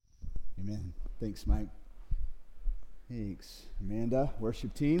Amen. Thanks, Mike. Thanks, Amanda,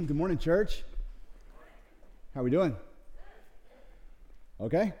 worship team. Good morning, church. How are we doing?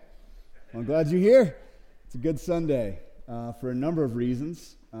 Okay. Well, I'm glad you're here. It's a good Sunday for a number of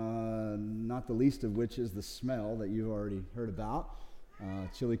reasons, not the least of which is the smell that you've already heard about.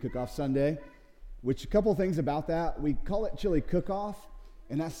 Chili Cook-Off Sunday, which a couple things about that. We call it Chili Cook-Off,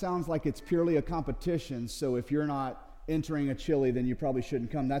 and that sounds like it's purely a competition, so if you're not entering a chili, then you probably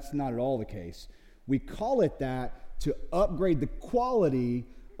shouldn't come. That's not at all the case. We call it that to upgrade the quality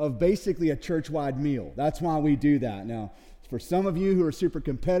of basically a church-wide meal. That's why we do that. Now, for some of you who are super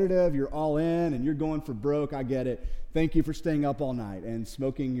competitive, you're all in and you're going for broke, I get it. Thank you for staying up all night and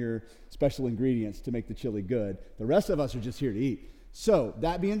smoking your special ingredients to make the chili good. The rest of us are just here to eat. So,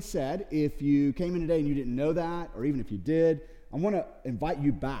 that being said, if you came in today and you didn't know that, or even if you did, I want to invite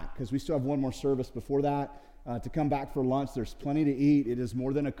you back because we still have one more service before that. To come back for lunch. There's plenty to eat. It is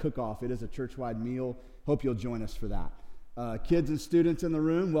more than a cook-off. It is a church-wide meal. Hope you'll join us for that. Kids and students in the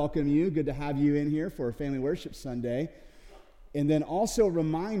room, welcome you. Good to have you in here for Family Worship Sunday. And then also a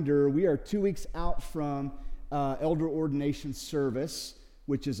reminder, we are 2 weeks out from Elder Ordination Service,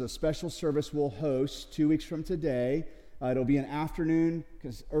 which is a special service we'll host 2 weeks from today. It'll be an afternoon,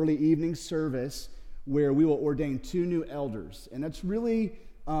 early evening service where we will ordain 2 new elders. And that's really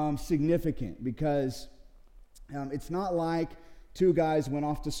significant because it's not like 2 guys went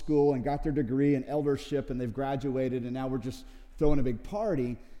off to school and got their degree in eldership and they've graduated and now we're just throwing a big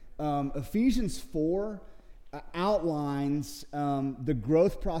party. Ephesians 4 outlines the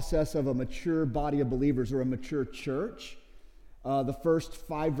growth process of a mature body of believers or a mature church. The first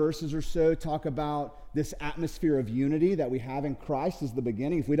 5 verses or so talk about this atmosphere of unity that we have in Christ as the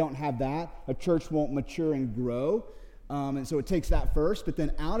beginning. If we don't have that, a church won't mature and grow. And so it takes that first, but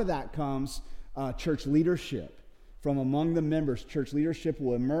then out of that comes church leadership. From among the members, church leadership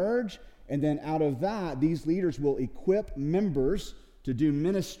will emerge, and then out of that, these leaders will equip members to do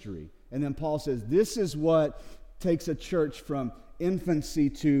ministry. And then Paul says, this is what takes a church from infancy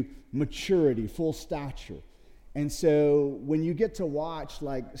to maturity, full stature. And so when you get to watch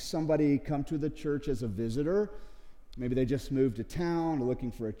like somebody come to the church as a visitor, maybe they just moved to town or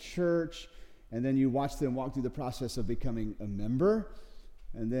looking for a church, and then you watch them walk through the process of becoming a member.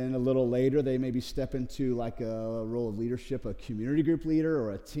 And then a little later, they maybe step into like a role of leadership, a community group leader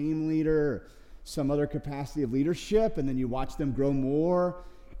or a team leader, or some other capacity of leadership. And then you watch them grow more.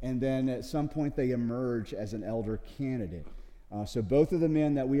 And then at some point, they emerge as an elder candidate. So both of the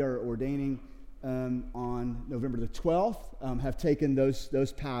men that we are ordaining on November the 12th have taken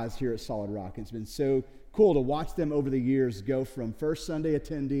those paths here at Solid Rock. It's been so cool to watch them over the years go from first Sunday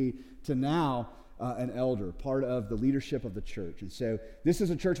attendee to now an elder, part of the leadership of the church. And so this is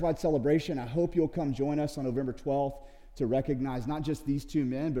a church-wide celebration. I hope you'll come join us on November 12th to recognize not just these 2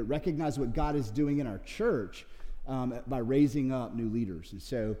 men, but recognize what God is doing in our church by raising up new leaders. And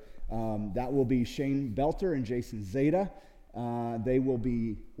so that will be Shane Belter and Jason Zeta. They will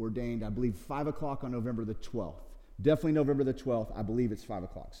be ordained, I believe, 5 o'clock on November the 12th. Definitely November the 12th. I believe it's 5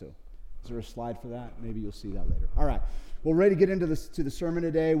 o'clock. So is there a slide for that? Maybe you'll see that later. All right. Well, ready to get into the sermon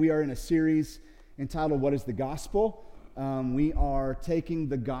today. We are in a series entitled, What is the Gospel? We are taking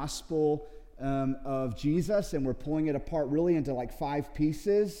the gospel of Jesus and we're pulling it apart really into like 5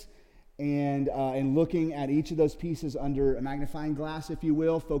 pieces and looking at each of those pieces under a magnifying glass, if you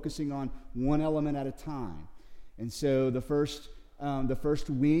will, focusing on one element at a time. And so the first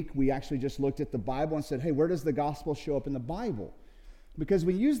week, we actually just looked at the Bible and said, hey, where does the gospel show up in the Bible? Because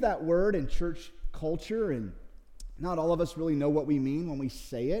we use that word in church culture and not all of us really know what we mean when we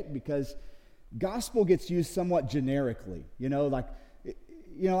say it because gospel gets used somewhat generically, I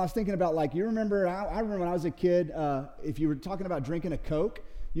was thinking about I remember when I was a kid, if you were talking about drinking a Coke,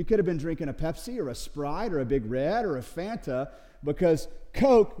 you could have been drinking a Pepsi or a Sprite or a Big Red or a Fanta because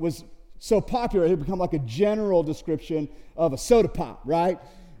Coke was so popular, it had become like a general description of a soda pop, right?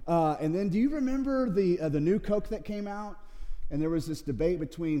 And then do you remember the new Coke that came out? And there was this debate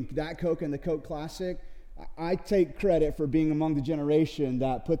between that Coke and the Coke Classic. I take credit for being among the generation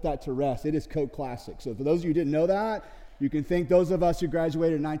that put that to rest. It is Coke Classic. So for those of you who didn't know that, you can thank those of us who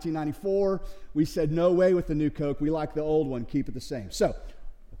graduated in 1994. We said no way with the new Coke. We like the old one. Keep it the same. So,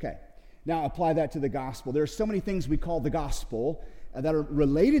 okay. Now apply that to the gospel. There are so many things we call the gospel that are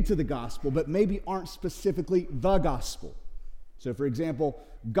related to the gospel, but maybe aren't specifically the gospel. So for example,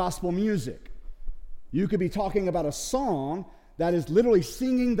 gospel music. You could be talking about a song that is literally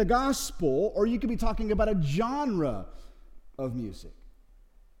singing the gospel, or you could be talking about a genre of music.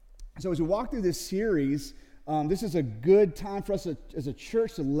 So as we walk through this series, this is a good time for us as a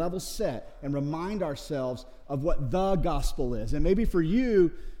church to level set and remind ourselves of what the gospel is. And maybe for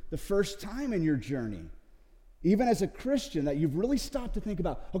you, the first time in your journey, even as a Christian, that you've really stopped to think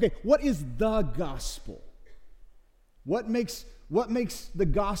about, okay, what is the gospel? What makes the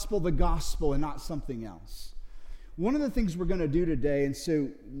gospel and not something else? One of the things we're going to do today, and so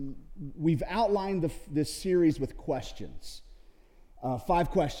we've outlined this series with questions, 5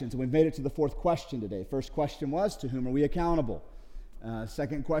 questions, and we've made it to the 4th question today. First question was, to whom are we accountable?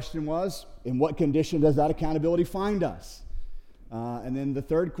 Second question was, in what condition does that accountability find us? And then the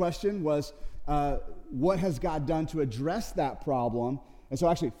third question was, what has God done to address that problem? And so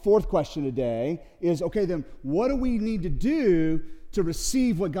actually, 4th question today is, okay, then what do we need to do to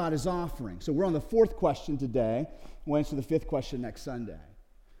receive what God is offering? So we're on the 4th question today. We'll answer the 5th question next Sunday.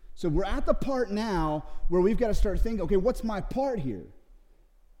 So we're at the part now where we've got to start thinking, okay, what's my part here?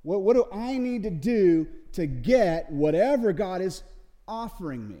 What do I need to do to get whatever God is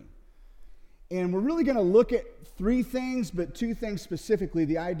offering me? And we're really going to look at 3 things, but 2 things specifically,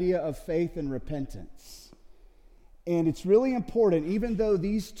 the idea of faith and repentance. And it's really important, even though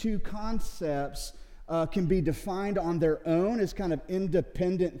these 2 concepts can be defined on their own as kind of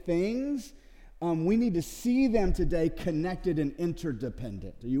independent things, we need to see them today connected and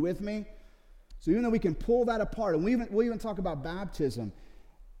interdependent. Are you with me? So even though we can pull that apart, and we'll even talk about baptism,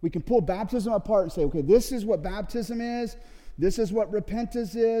 we can pull baptism apart and say, okay, this is what baptism is, this is what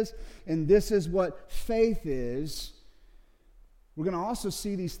repentance is, and this is what faith is. We're going to also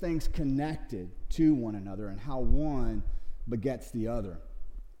see these things connected to one another and how one begets the other.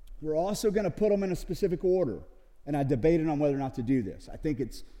 We're also going to put them in a specific order, and I debated on whether or not to do this. I think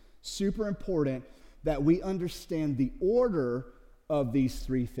it's super important that we understand the order of these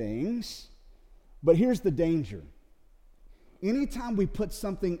 3 things, but here's the danger. Anytime we put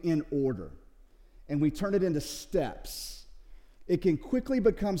something in order and we turn it into steps, it can quickly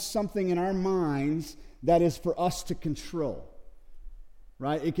become something in our minds that is for us to control,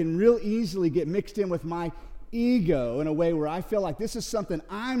 right? It can real easily get mixed in with my ego in a way where I feel like this is something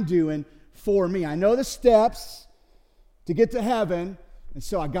I'm doing for me. I know the steps to get to heaven, and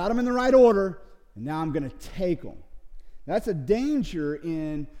so I got them in the right order, and now I'm going to take them. That's a danger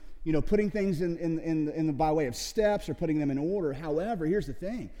in putting things in by way of steps or putting them in order. However, here's the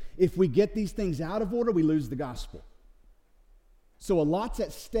thing. If we get these things out of order, we lose the gospel. So a lot's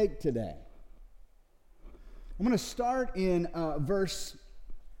at stake today. I'm going to start in verse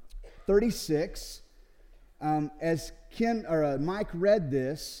 36. As Mike read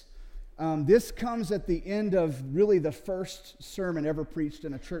this, this comes at the end of really the first sermon ever preached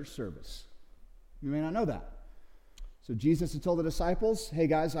in a church service. You may not know that. So Jesus had told the disciples, hey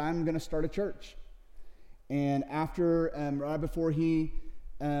guys, I'm going to start a church. And after, right before he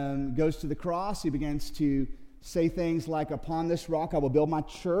goes to the cross, he begins to say things like, upon this rock I will build my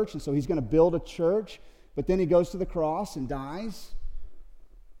church. And so he's going to build a church. But then he goes to the cross and dies.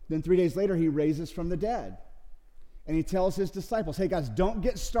 Then 3 days later, he raises from the dead. And he tells his disciples, hey guys, don't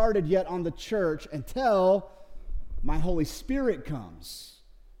get started yet on the church until my Holy Spirit comes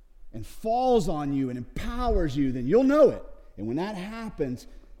and falls on you and empowers you. Then you'll know it. And when that happens,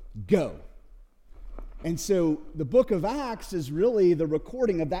 go. And so the book of Acts is really the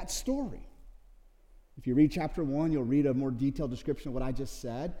recording of that story. If you read chapter 1, you'll read a more detailed description of what I just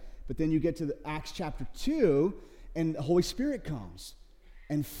said. But then you get to Acts chapter 2, and the Holy Spirit comes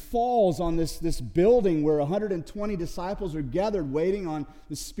and falls on this building where 120 disciples are gathered waiting on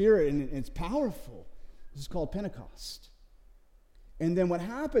the Spirit, and it's powerful. This is called Pentecost. And then what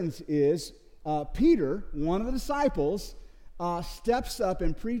happens is Peter, one of the disciples, steps up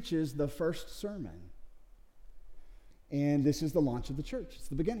and preaches the first sermon. And this is the launch of the church. It's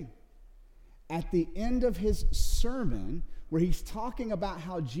the beginning. At the end of his sermon, where he's talking about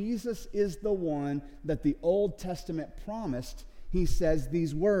how Jesus is the one that the Old Testament promised, he says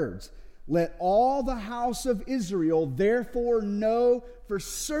these words, let all the house of Israel therefore know for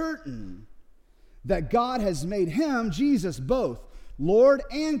certain that God has made him, Jesus, both Lord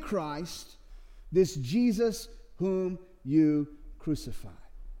and Christ, this Jesus whom you crucified.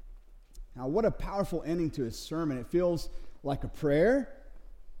 Now, what a powerful ending to his sermon. It feels like a prayer.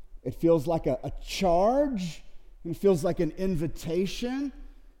 It feels like a charge. It feels like an invitation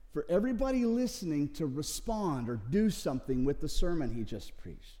for everybody listening to respond or do something with the sermon he just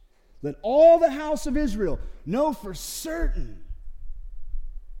preached. Let all the house of Israel know for certain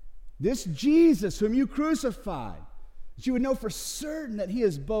this Jesus whom you crucified, that you would know for certain that he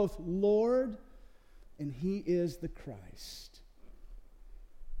is both Lord and he is the Christ.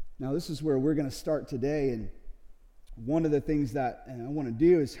 Now, this is where we're going to start today, and one of the things that I want to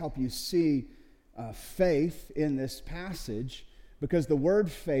do is help you see faith in this passage, because the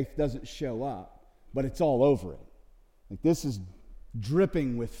word faith doesn't show up, but it's all over it. Like, this is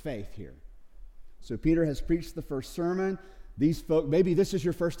dripping with faith here. So Peter has preached the first sermon. These folk, maybe this is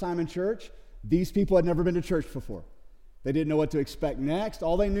your first time in church. These people had never been to church before. They didn't know what to expect next.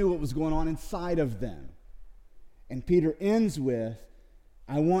 All they knew what was going on inside of them. And Peter ends with,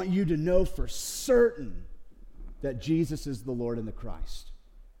 I want you to know for certain that Jesus is the Lord and the Christ.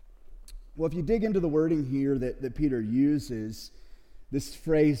 Well, if you dig into the wording here that Peter uses, this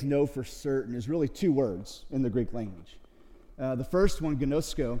phrase, know for certain, is really two words in the Greek language. The first one,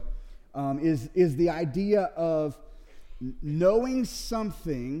 gnosko, is the idea of knowing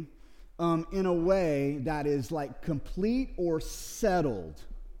something in a way that is like complete or settled,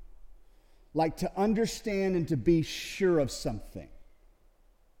 like to understand and to be sure of something.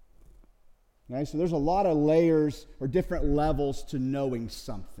 Okay, so there's a lot of layers or different levels to knowing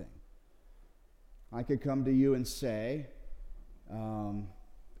something. I could come to you and say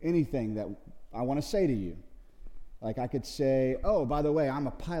anything that I want to say to you. Like I could say, oh, by the way, I'm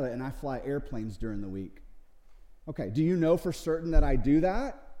a pilot and I fly airplanes during the week. Okay, do you know for certain that I do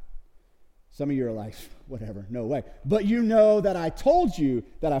that? Some of you are like, whatever, no way. But you know that I told you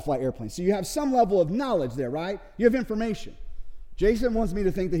that I fly airplanes. So you have some level of knowledge there, right? You have information. Jason wants me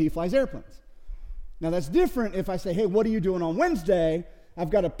to think that he flies airplanes. Now that's different if I say, hey, what are you doing on Wednesday? I've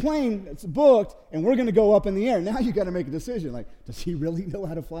got a plane that's booked and we're going to go up in the air. Now you got to make a decision. Like, does he really know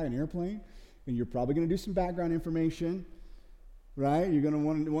how to fly an airplane? And you're probably going to do some background information, right? You're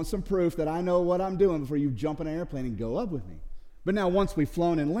going to want some proof that I know what I'm doing before you jump in an airplane and go up with me. But now once we've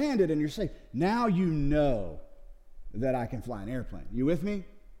flown and landed and you're safe, now you know that I can fly an airplane. You with me?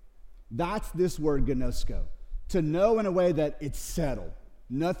 That's this word gnosko. To know in a way that it's settled.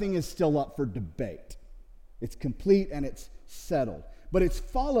 Nothing is still up for debate. It's complete and it's settled. But it's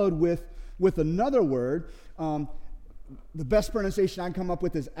followed with another word. The best pronunciation I can come up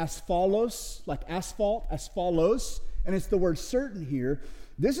with is asphalos, like asphalt, asphalos. And it's the word certain here.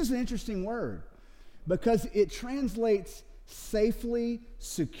 This is an interesting word because it translates safely,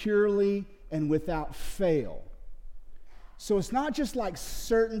 securely, and without fail. So it's not just like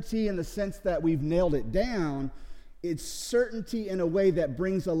certainty in the sense that we've nailed it down. It's certainty in a way that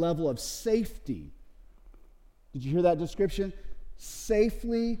brings a level of safety. Did you hear that description?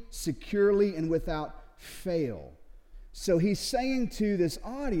 Safely, securely, and without fail. So he's saying to this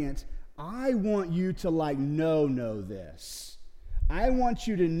audience, I want you to know this. I want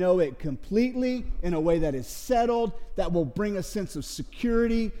you to know it completely in a way that is settled, that will bring a sense of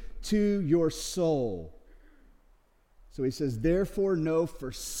security to your soul. So he says, therefore know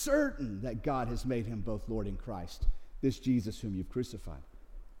for certain that God has made him both Lord and Christ, this Jesus whom you've crucified.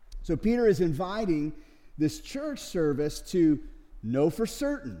 So Peter is inviting this church service to know for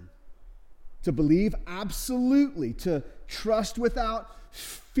certain, to believe absolutely, to trust without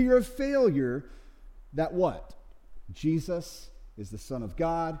fear of failure that what? Jesus is the Son of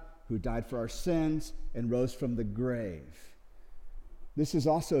God who died for our sins and rose from the grave. This is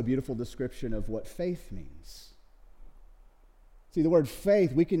also a beautiful description of what faith means. See, the word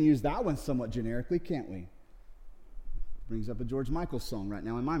faith, we can use that one somewhat generically, can't we? Brings up a George Michael song right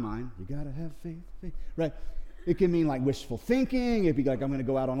now in my mind. You gotta have faith, right? It can mean like wishful thinking. It'd be like, I'm going to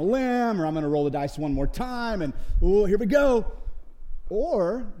go out on a limb, or I'm going to roll the dice one more time, and oh, here we go.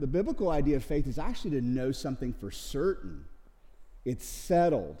 Or the biblical idea of faith is actually to know something for certain. It's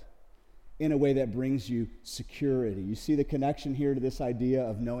settled in a way that brings you security. You see the connection here to this idea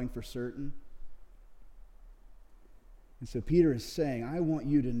of knowing for certain? And so Peter is saying, I want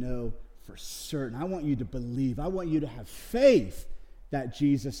you to know for certain. I want you to believe. I want you to have faith that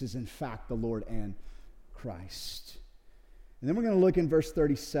Jesus is in fact the Lord and Christ. And then we're going to look in verse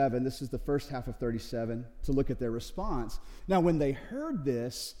 37. This is the first half of 37 to look at their response. Now, when they heard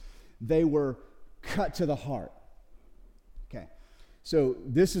this, they were cut to the heart. Okay. So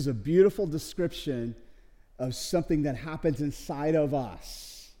this is a beautiful description of something that happens inside of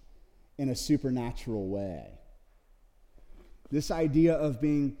us in a supernatural way. This idea of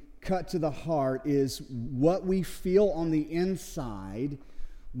being cut to the heart is what we feel on the inside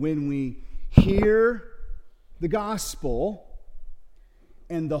when we hear the gospel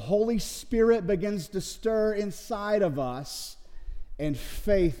and the Holy Spirit begins to stir inside of us and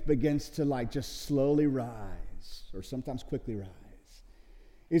faith begins to just slowly rise or sometimes quickly rise.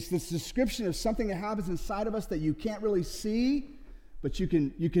 It's this description of something that happens inside of us that you can't really see, but you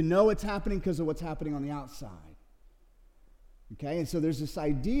can know it's happening because of what's happening on the outside. Okay, and so there's this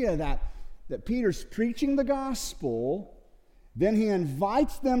idea that Peter's preaching the gospel, then he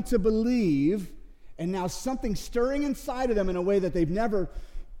invites them to believe, and now something's stirring inside of them in a way that they've never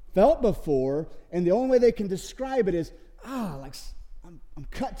felt before, and the only way they can describe it is, I'm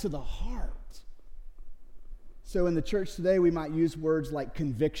cut to the heart. So in the church today, we might use words like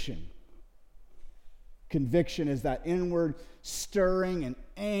conviction. Conviction is that inward stirring and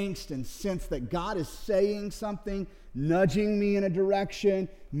angst and sense that God is saying something, nudging me in a direction,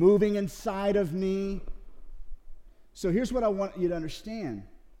 moving inside of me. So here's what I want you to understand.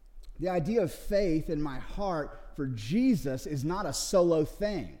 The idea of faith in my heart for Jesus is not a solo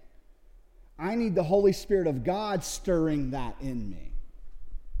thing. I need the Holy Spirit of God stirring that in me.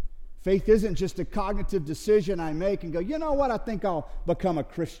 Faith isn't just a cognitive decision I make and go, you know what, I think I'll become a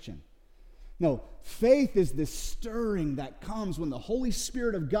Christian. No, faith is this stirring that comes when the Holy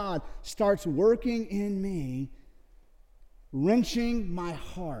Spirit of God starts working in me, wrenching my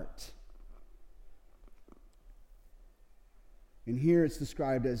heart. And here it's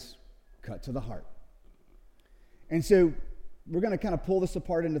described as cut to the heart. And so we're going to kind of pull this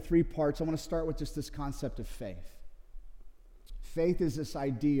apart into three parts. I want to start with just this concept of faith. Faith is this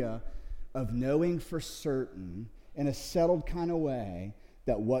idea of knowing for certain in a settled kind of way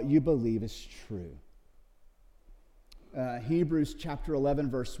that what you believe is true. Hebrews chapter 11,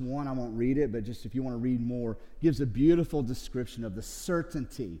 verse 1, I won't read it, but just if you want to read more, gives a beautiful description of the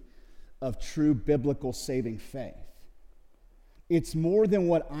certainty of true biblical saving faith. It's more than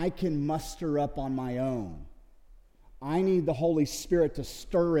what I can muster up on my own. I need the Holy Spirit to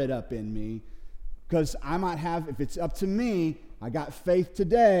stir it up in me, because I might have, if it's up to me, I got faith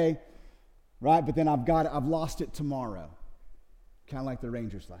today, right? But then I've lost it tomorrow. Kind of like the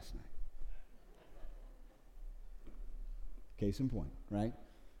Rangers last night. Case in point, right?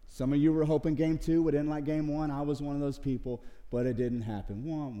 Some of you were hoping game 2 would end like game 1. I was one of those people, but it didn't happen.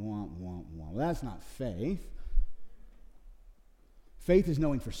 Womp, womp, womp, womp. Well, that's not faith. Faith is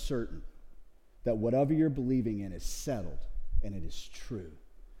knowing for certain that whatever you're believing in is settled and it is true.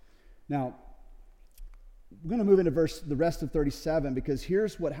 Now, we're going to move into the rest of 37, because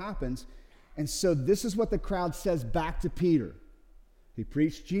here's what happens. And so this is what the crowd says back to Peter. He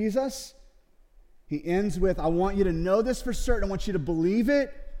preached Jesus. He ends with, I want you to know this for certain. I want you to believe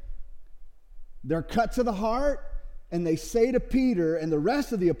it. They're cut to the heart. And they say to Peter and the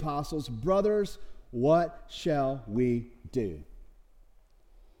rest of the apostles, brothers, what shall we do?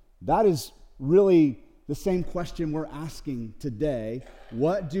 That is really the same question we're asking today.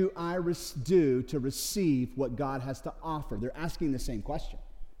 What do I do to receive what God has to offer? They're asking the same question.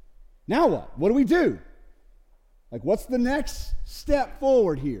 Now what? What do we do? Like, what's the next step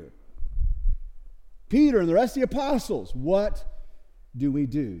forward here? Peter and the rest of the apostles, what do we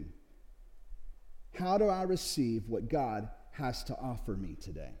do? How do I receive what God has to offer me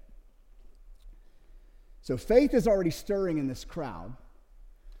today? So faith is already stirring in this crowd.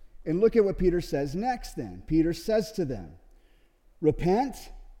 And look at what Peter says next then. Peter says to them, repent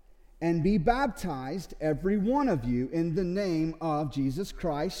and be baptized, every one of you, in the name of Jesus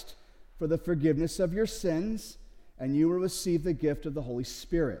Christ for the forgiveness of your sins, and you will receive the gift of the Holy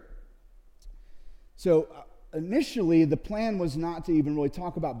Spirit. So initially, the plan was not to even really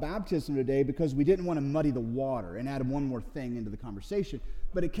talk about baptism today, because we didn't want to muddy the water and add one more thing into the conversation.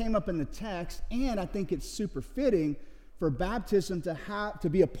 But it came up in the text, and I think it's super fitting for baptism to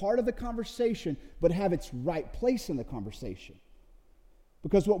be a part of the conversation, but have its right place in the conversation.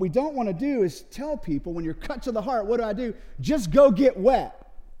 Because what we don't want to do is tell people, when you're cut to the heart, what do? Just go get wet.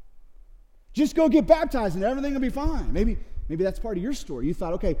 Just go get baptized and everything will be fine. Maybe that's part of your story. You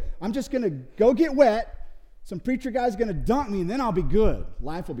thought, okay, I'm just going to go get wet. Some preacher guy's going to dunk me and then I'll be good.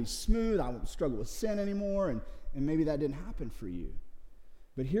 Life will be smooth. I won't struggle with sin anymore. And maybe that didn't happen for you.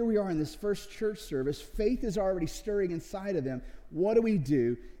 But here we are in this first church service. Faith is already stirring inside of them. What do we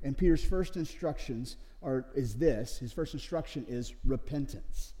do? And Peter's first instructions is this. His first instruction is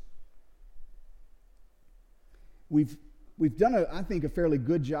repentance. We've done, I think, a fairly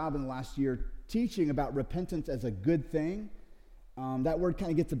good job in the last year teaching about repentance as a good thing. That word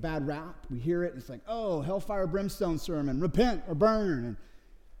kind of gets a bad rap. We hear it, and it's like, oh, hellfire, brimstone sermon, repent or burn. And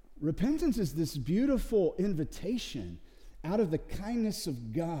repentance is this beautiful invitation out of the kindness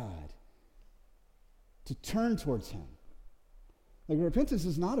of God to turn towards Him. Like, repentance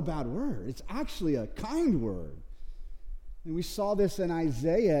is not a bad word. It's actually a kind word. And we saw this in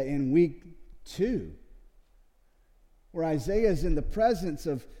Isaiah in week 2, where Isaiah is in the presence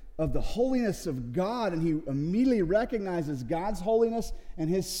of the holiness of God, and he immediately recognizes God's holiness and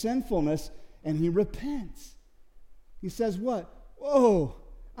his sinfulness, and he repents. He says what? Whoa,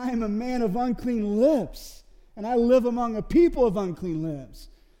 I am a man of unclean lips, and I live among a people of unclean lips.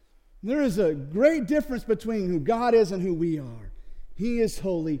 There is a great difference between who God is and who we are. He is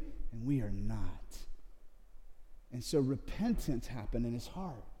holy, and we are not. And so repentance happened in his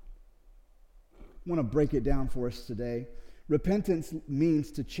heart. I want to break it down for us today. repentance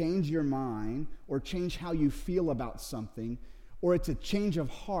means to change your mind or change how you feel about something, or it's a change of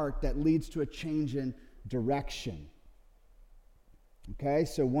heart that leads to a change in direction. Okay,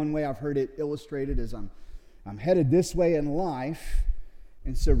 so one way I've heard it illustrated is I'm headed this way in life,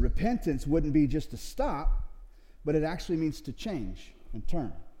 and so repentance wouldn't be just to stop, but it actually means to change and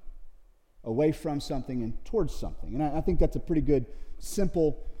turn away from something and towards something. And I think that's a pretty good,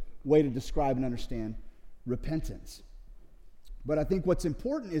 simple way to describe and understand repentance. But I think what's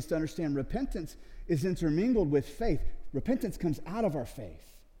important is to understand repentance is intermingled with faith. Repentance comes out of our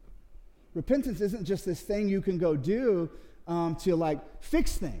faith. Repentance isn't just this thing you can go do to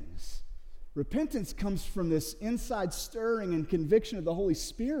fix things. Repentance comes from this inside stirring and conviction of the Holy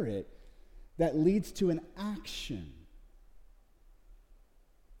Spirit that leads to an action.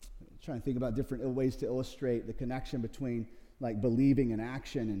 I'm trying to think about different ways to illustrate the connection between believing and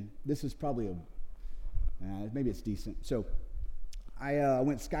action, and this is probably maybe it's decent. So I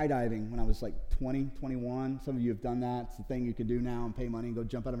went skydiving when I was 20, 21. Some of you have done that. It's the thing you can do now and pay money and go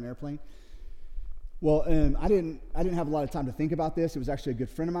jump out of an airplane. Well, I didn't have a lot of time to think about this. It was actually a good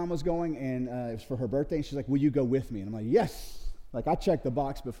friend of mine was going, and it was for her birthday, and she's like, will you go with me? And I'm like, yes. I checked the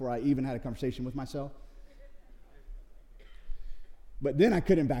box before I even had a conversation with myself. But then I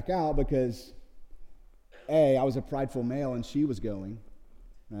couldn't back out because, A, I was a prideful male and she was going.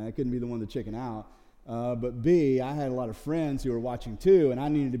 I couldn't be the one to chicken out. But B, I had a lot of friends who were watching too, and I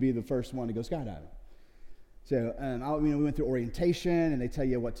needed to be the first one to go skydiving. So we went through orientation, and they tell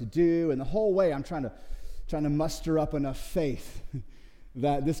you what to do, and the whole way I'm trying to muster up enough faith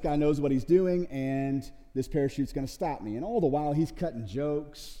that this guy knows what he's doing, and this parachute's going to stop me. And all the while he's cutting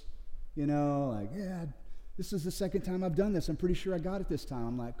jokes, yeah, this is the second time I've done this. I'm pretty sure I got it this time.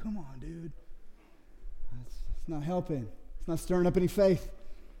 I'm like, come on, dude. It's not helping. It's not stirring up any faith.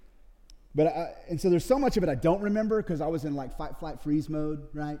 And so there's so much of it I don't remember because I was in fight, flight, freeze mode,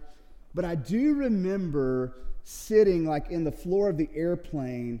 right? But I do remember sitting in the floor of the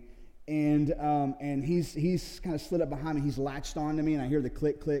airplane, and he's kind of slid up behind me. He's latched onto me, and I hear the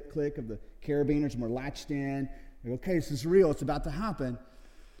click, click, click of the carabiners, and we're latched in. I go, okay, this is real. It's about to happen.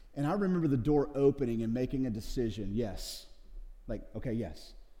 And I remember the door opening and making a decision. Yes. Okay,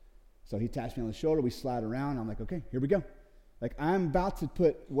 yes. So he taps me on the shoulder. We slide around. I'm like, okay, here we go. I'm about to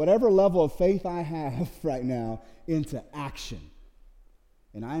put whatever level of faith I have right now into action.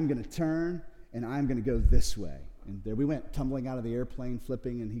 And I'm going to turn, and I'm going to go this way. And there we went, tumbling out of the airplane,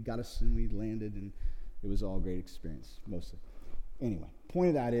 flipping, and he got us, and we landed, and it was all a great experience, mostly. Anyway, point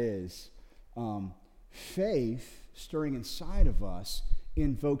of that is faith stirring inside of us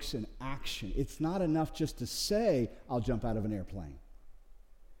invokes an action. It's not enough just to say, I'll jump out of an airplane.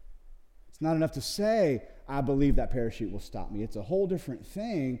 It's not enough to say, I believe that parachute will stop me. It's a whole different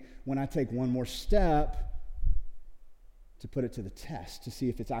thing when I take one more step to put it to the test, to see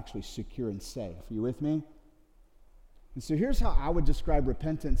if it's actually secure and safe. Are you with me? And so here's how I would describe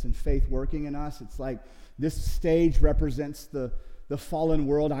repentance and faith working in us. It's this stage represents the fallen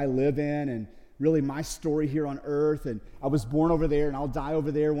world I live in, and really my story here on earth. And I was born over there, and I'll die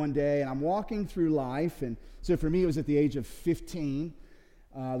over there one day. And I'm walking through life. And so for me, it was at the age of 15.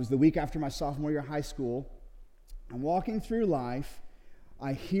 It was the week after my sophomore year of high school. I'm walking through life.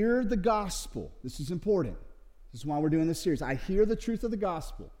 I hear the gospel. This is important. This is why we're doing this series. I hear the truth of the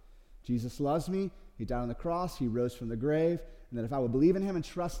gospel. Jesus loves me. He died on the cross. He rose from the grave. And that if I would believe in him and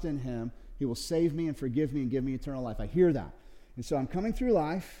trust in him, he will save me and forgive me and give me eternal life. I hear that. And so I'm coming through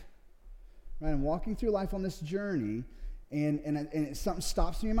life. Right? I'm walking through life on this journey. And something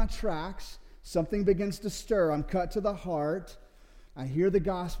stops me in my tracks. Something begins to stir. I'm cut to the heart. I hear the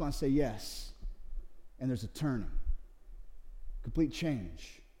gospel. I say yes. And there's a turning. Complete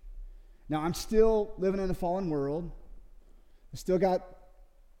change. Now, I'm still living in a fallen world. I still got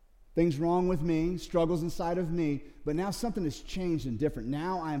things wrong with me, struggles inside of me, but now something has changed and different.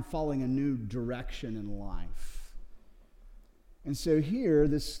 Now I am following a new direction in life. And so here,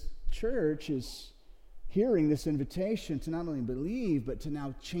 this church is hearing this invitation to not only believe, but to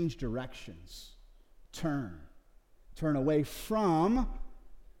now change directions. Turn away from,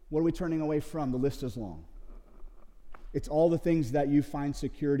 what are we turning away from? The list is long. It's all the things that you find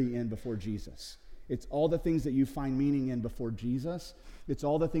security in before Jesus. It's all the things that you find meaning in before Jesus. It's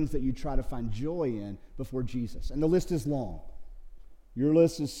all the things that you try to find joy in before Jesus. And the list is long. Your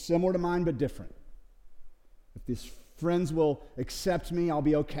list is similar to mine, but different. If these friends will accept me, I'll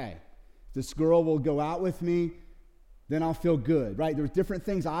be okay. If this girl will go out with me, then I'll feel good, right? There's different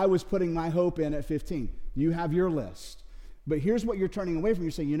things I was putting my hope in at 15. You have your list. But here's what you're turning away from.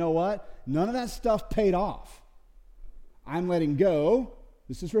 You're saying, you know what? None of that stuff paid off. I'm letting go.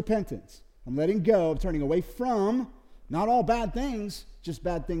 This is repentance. I'm letting go. I'm turning away from Not all bad things, just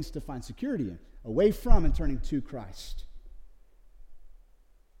bad things to find security in. Away from and turning to Christ.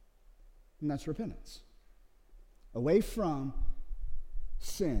 And that's repentance. Away from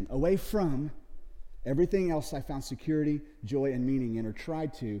sin. Away from everything else I found security, joy, and meaning in or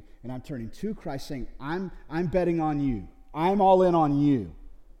tried to. And I'm turning to Christ saying, I'm betting on you. I'm all in on you.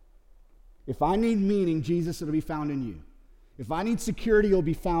 If I need meaning, Jesus, it'll be found in you. If I need security, it'll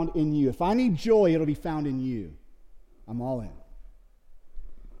be found in you. If I need joy, it'll be found in you. I'm all in.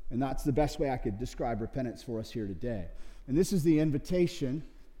 And that's the best way I could describe repentance for us here today. And this is the invitation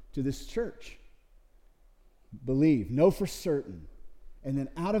to this church. Believe, know for certain. And then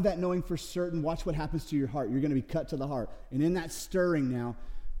out of that knowing for certain, watch what happens to your heart. You're going to be cut to the heart. And in that stirring now,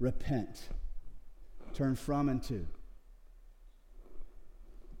 repent. Turn from and to.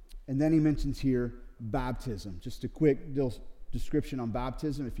 And then he mentions here baptism. Just a quick description on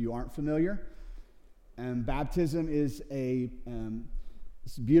baptism if you aren't familiar. Baptism is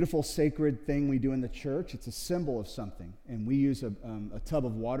this beautiful sacred thing we do in the church. It's a symbol of something. And we use a tub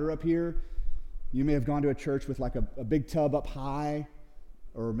of water up here. You may have gone to a church with like a big tub up high,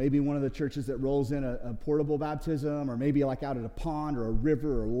 or maybe one of the churches that rolls in a portable baptism, or maybe like out at a pond or a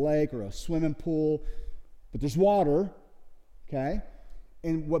river or a lake or a swimming pool. But there's water, okay?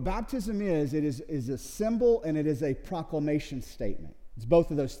 And what baptism is, it is a symbol and it is a proclamation statement. It's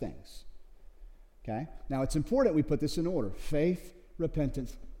both of those things, okay? Now, it's important we put this in order. Faith,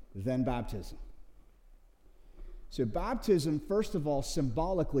 repentance, then baptism. So baptism, first of all,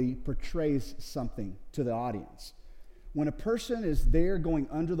 symbolically portrays something to the audience. When a person is there going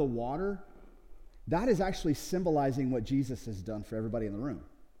under the water, that is actually symbolizing what Jesus has done for everybody in the room.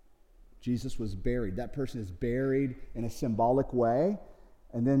 Jesus was buried. That person is buried in a symbolic way,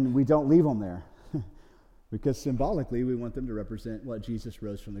 and then we don't leave them there because symbolically we want them to represent what Jesus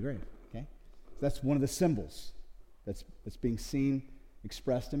rose from the grave. Okay, so that's one of the symbols that's being seen,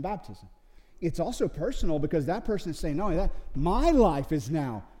 expressed in baptism. It's also personal because that person is saying, not only that, my life is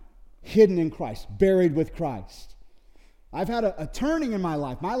now hidden in Christ, buried with Christ. I've had a turning in my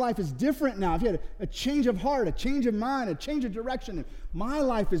life. My life is different now. I've had a change of heart, a change of mind, a change of direction. My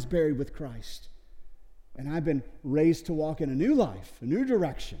life is buried with Christ. And I've been raised to walk in a new life, a new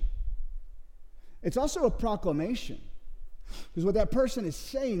direction. It's also a proclamation. Because what that person is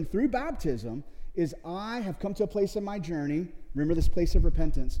saying through baptism is, I have come to a place in my journey, remember this place of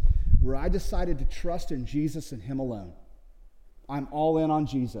repentance, where I decided to trust in Jesus and Him alone. I'm all in on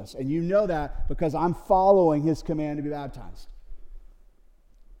Jesus. And you know that because I'm following His command to be baptized.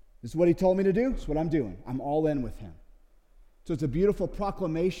 This is what He told me to do. It's what I'm doing. I'm all in with Him. So it's a beautiful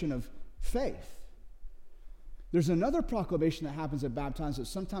proclamation of faith. There's another proclamation that happens at baptism that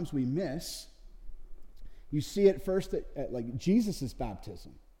sometimes we miss. You see it first at like Jesus'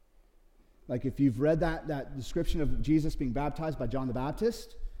 baptism. Like if you've read that description of Jesus being baptized by John the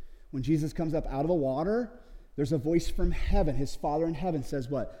Baptist, when Jesus comes up out of the water, there's a voice from heaven. His Father in heaven says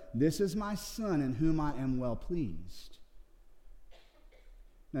what? This is my Son in whom I am well pleased.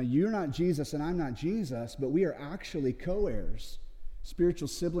 Now, you're not Jesus and I'm not Jesus, but we are actually co-heirs, spiritual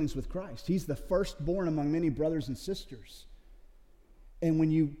siblings with Christ. He's the firstborn among many brothers and sisters. And when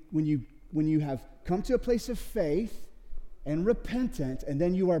you have come to a place of faith and repentant, and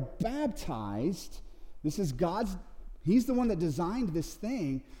then you are baptized, this is He's the one that designed this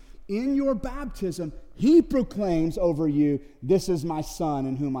thing. In your baptism, He proclaims over you, this is my Son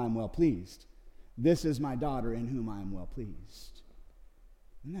in whom I am well pleased. This is my daughter in whom I am well pleased.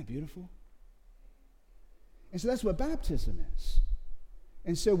 Isn't that beautiful? And so that's what baptism is.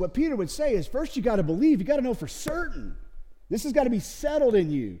 And so what Peter would say is, first you got to believe, you got to know for certain. This has got to be settled in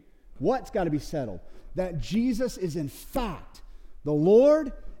you. What's got to be settled? That Jesus is in fact the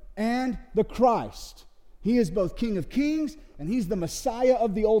Lord and the Christ. He is both King of Kings and He's the Messiah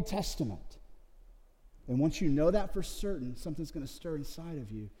of the Old Testament. And once you know that for certain, something's going to stir inside of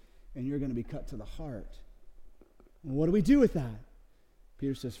you and you're going to be cut to the heart. And what do we do with that?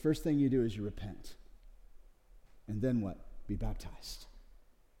 Peter says, first thing you do is you repent. And then what? Be baptized.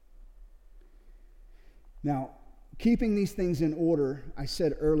 Now, keeping these things in order, I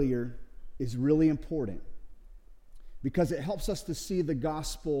said earlier, is really important because it helps us to see the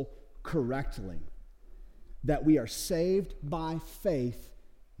gospel correctly. That we are saved by faith,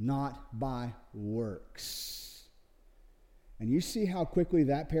 not by works. And you see how quickly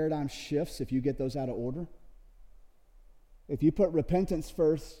that paradigm shifts if you get those out of order? If you put repentance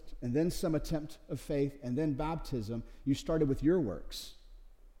first, and then some attempt of faith, and then baptism, you started with your works.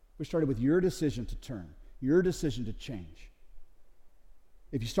 We started with your decision to turn, your decision to change.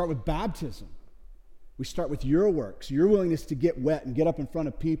 If you start with baptism, we start with your works, your willingness to get wet and get up in front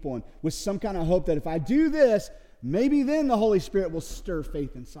of people and with some kind of hope that if I do this, maybe then the Holy Spirit will stir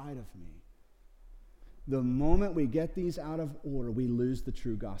faith inside of me. The moment we get these out of order, we lose the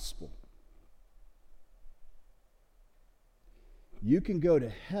true gospel. You can go to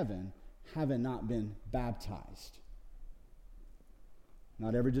heaven having not been baptized.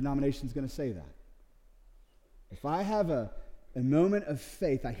 Not every denomination is going to say that. If I have a moment of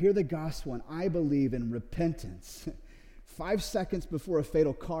faith, I hear the gospel and I believe in repentance. 5 seconds before a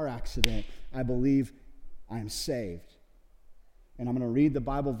fatal car accident, I believe I am saved. And I'm going to read the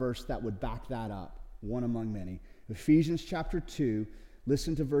Bible verse that would back that up, one among many. Ephesians chapter 2,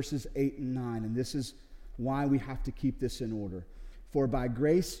 listen to verses 8 and 9, and this is why we have to keep this in order. For by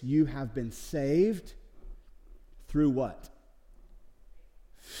grace you have been saved through what?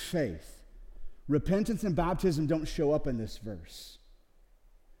 Faith. Repentance and baptism don't show up in this verse.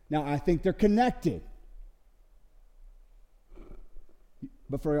 Now, I think they're connected.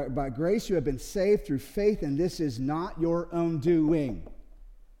 But by grace you have been saved through faith, and this is not your own doing.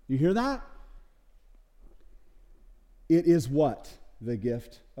 You hear that? It is what? The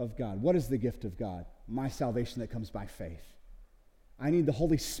gift of God. What is the gift of God? My salvation that comes by faith. I need the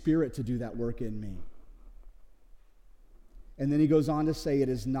Holy Spirit to do that work in me. And then he goes on to say, it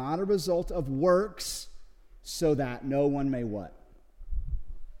is not a result of works, so that no one may what?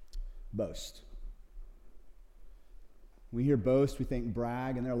 Boast. We hear boast, we think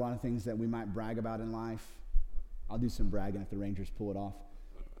brag, and there are a lot of things that we might brag about in life. I'll do some bragging if the Rangers pull it off.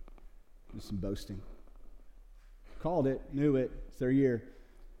 Do some boasting. Called it, knew it, it's their year.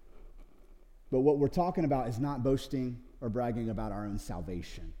 But what we're talking about is not boasting or bragging about our own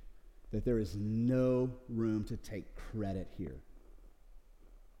salvation. That there is no room to take credit here.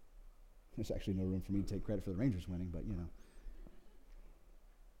 There's actually no room for me to take credit for the Rangers winning, but you know.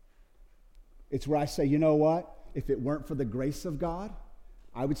 It's where I say, you know what? If it weren't for the grace of God,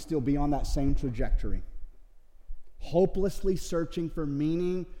 I would still be on that same trajectory. Hopelessly searching for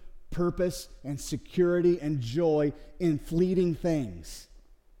meaning, purpose, and security and joy in fleeting things.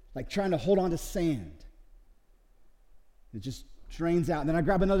 Like trying to hold on to sand. It just drains out. And then I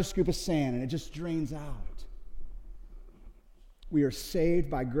grab another scoop of sand and it just drains out. We are saved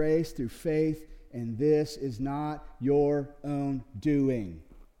by grace through faith, and this is not your own doing.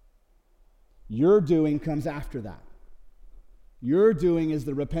 Your doing comes after that. Your doing is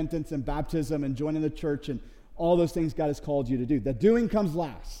the repentance and baptism and joining the church and all those things God has called you to do. The doing comes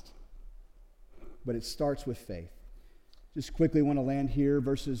last. But it starts with faith. Just quickly want to land here.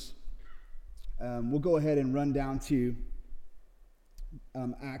 Verses, we'll go ahead and run down to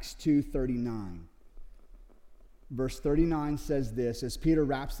Acts 2:39. Verse 39 says this. As Peter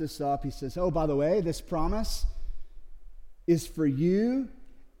wraps this up, he says, oh, by the way, this promise is for you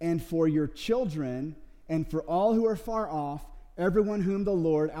and for your children and for all who are far off, everyone whom the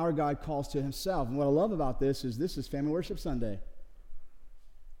Lord our God calls to himself. And what I love about this is Family Worship Sunday.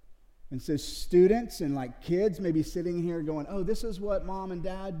 And so students and like kids may be sitting here going, oh, this is what mom and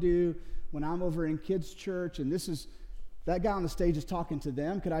dad do when I'm over in kids' church, and this is, that guy on the stage is talking to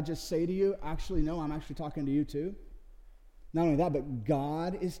them. Could I just say to you, actually, no, I'm actually talking to you too. Not only that, but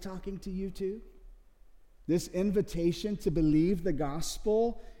God is talking to you too. This invitation to believe the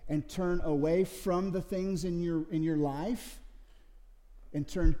gospel and turn away from the things in your life and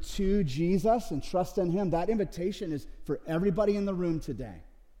turn to Jesus and trust in him, that invitation is for everybody in the room today,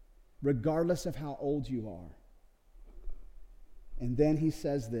 regardless of how old you are. And then he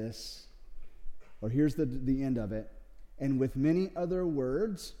says this, or here's the end of it. And with many other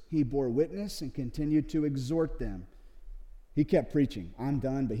words, he bore witness and continued to exhort them. He kept preaching. I'm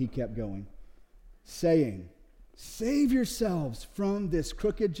done, but he kept going. Saying, save yourselves from this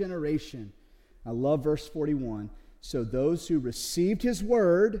crooked generation. I love verse 41. So those who received his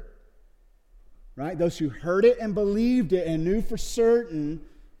word, right? Those who heard it and believed it and knew for certain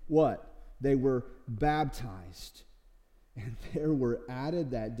what? They were baptized. And there were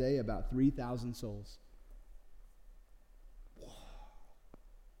added that day about 3,000 souls. Whoa.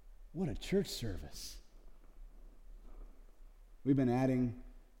 What a church service. We've been adding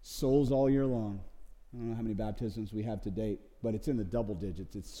souls all year long. I don't know how many baptisms we have to date, but it's in the double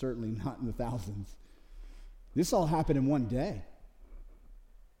digits. It's certainly not in the thousands. This all happened in one day.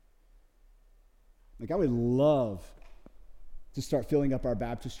 Like, I would love to start filling up our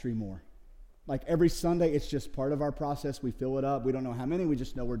baptistry more. Like every Sunday, it's just part of our process. We fill it up. We don't know how many. We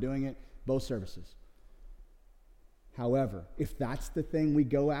just know we're doing it. Both services. However, if that's the thing we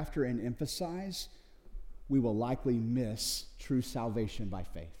go after and emphasize, we will likely miss true salvation by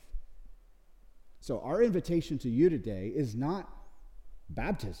faith. So our invitation to you today is not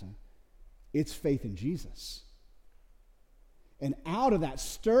baptism. It's faith in Jesus. And out of that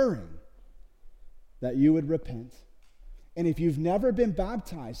stirring, that you would repent. And if you've never been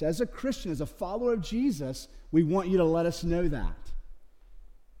baptized, as a Christian, as a follower of Jesus, we want you to let us know that.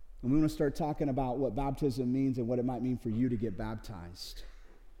 And we want to start talking about what baptism means and what it might mean for you to get baptized.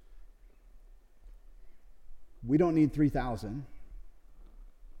 We don't need 3,000.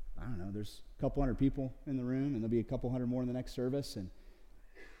 I don't know, there's a couple hundred people in the room, and there'll be a couple hundred more in the next service. And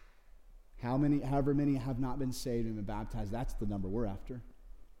however many have not been saved and been baptized, that's the number we're after.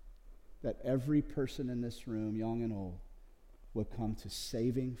 That every person in this room, young and old, would come to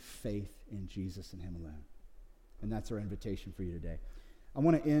saving faith in Jesus and him alone. And that's our invitation for you today. I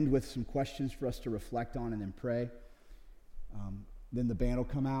want to end with some questions for us to reflect on and then pray. Then the band will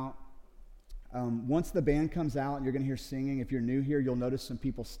come out. Once the band comes out and you're going to hear singing, if you're new here, you'll notice some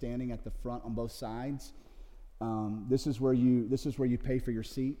people standing at the front on both sides. This is where you pay for your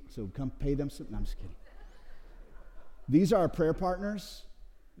seat. So come pay them some. No, I'm just kidding. These are our prayer partners.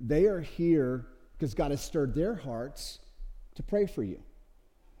 They are here because God has stirred their hearts to pray for you.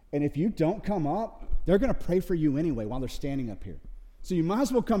 And if you don't come up, they're going to pray for you anyway while they're standing up here. So you might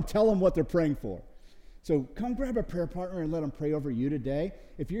as well come tell them what they're praying for. So come grab a prayer partner and let them pray over you today.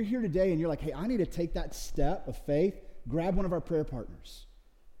 If you're here today and you're like, hey, I need to take that step of faith, grab one of our prayer partners.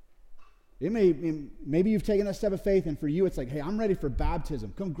 Maybe you've taken that step of faith, and for you it's like, hey, I'm ready for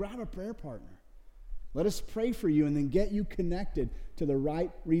baptism. Come grab a prayer partner. Let us pray for you and then get you connected to the right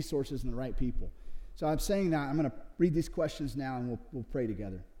resources and the right people. So I'm saying that. I'm going to read these questions now, and we'll pray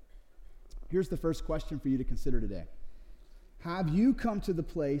together. Here's the first question for you to consider today. Have you come to the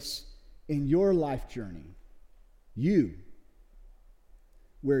place in your life journey,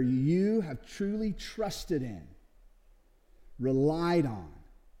 where you have truly trusted in, relied on,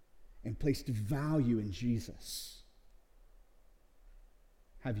 and placed value in Jesus?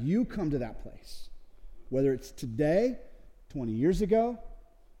 Have you come to that place? Whether it's today, 20 years ago,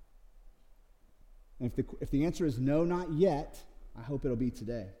 and if the answer is no, not yet, I hope it'll be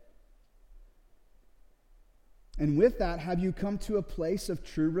today. And with that, have you come to a place of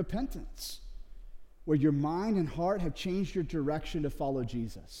true repentance, where your mind and heart have changed your direction to follow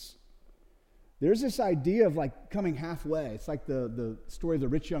Jesus? There's this idea of like coming halfway. It's like the story of the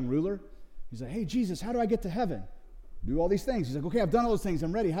rich young ruler. He's like, hey, Jesus, how do I get to heaven? Do all these things. He's like, okay, I've done all those things.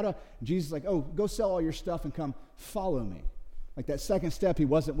 I'm ready. And Jesus is like, oh, go sell all your stuff and come follow me. Like that second step he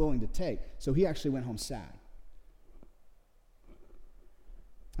wasn't willing to take. So he actually went home sad.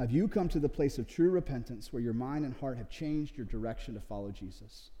 Have you come to the place of true repentance where your mind and heart have changed your direction to follow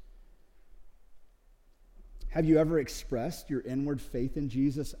Jesus? Have you ever expressed your inward faith in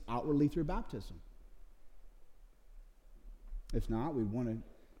Jesus outwardly through baptism? If not, we want to,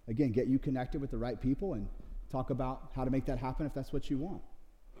 again, get you connected with the right people and talk about how to make that happen if that's what you want.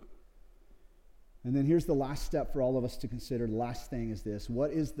 And then here's the last step for all of us to consider. The last thing is this.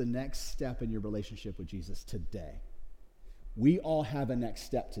 What is the next step in your relationship with Jesus today? We all have a next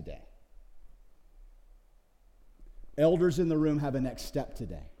step today. Elders in the room have a next step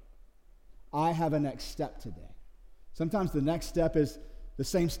today. I have a next step today. Sometimes the next step is the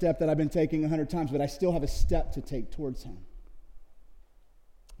same step that I've been taking 100 times, but I still have a step to take towards him.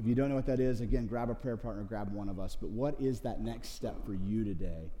 If you don't know what that is, again, grab a prayer partner, grab one of us. But what is that next step for you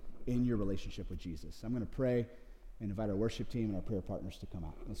today in your relationship with Jesus? I'm going to pray and invite our worship team and our prayer partners to come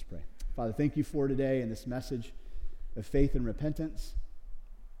out. Let's pray. Father, thank you for today and this message of faith and repentance.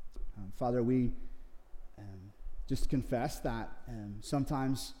 Father, we just confess that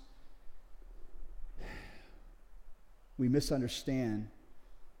sometimes we misunderstand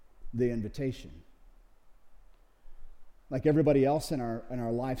the invitation. Like everybody else in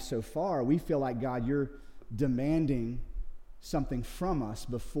our life so far, we feel like, God, you're demanding something from us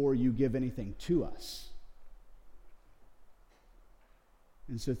before you give anything to us.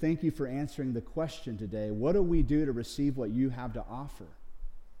 And so thank you for answering the question today. What do we do to receive what you have to offer?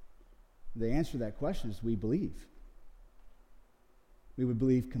 The answer to that question is we believe. We would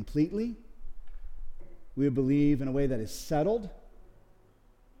believe completely. We would believe in a way that is settled.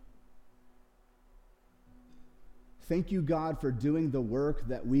 Thank you, God, for doing the work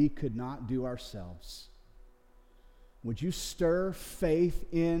that we could not do ourselves. Would you stir faith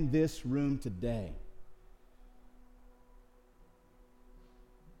in this room today?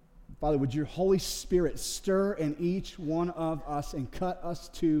 Father, would your Holy Spirit stir in each one of us and cut us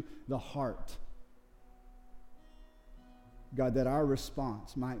to the heart? God, that our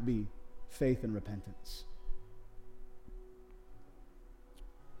response might be faith and repentance.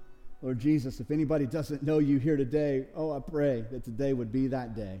 Lord Jesus, if anybody doesn't know you here today, I pray that today would be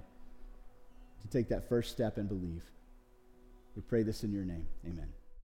that day to take that first step and believe. We pray this in your name. Amen.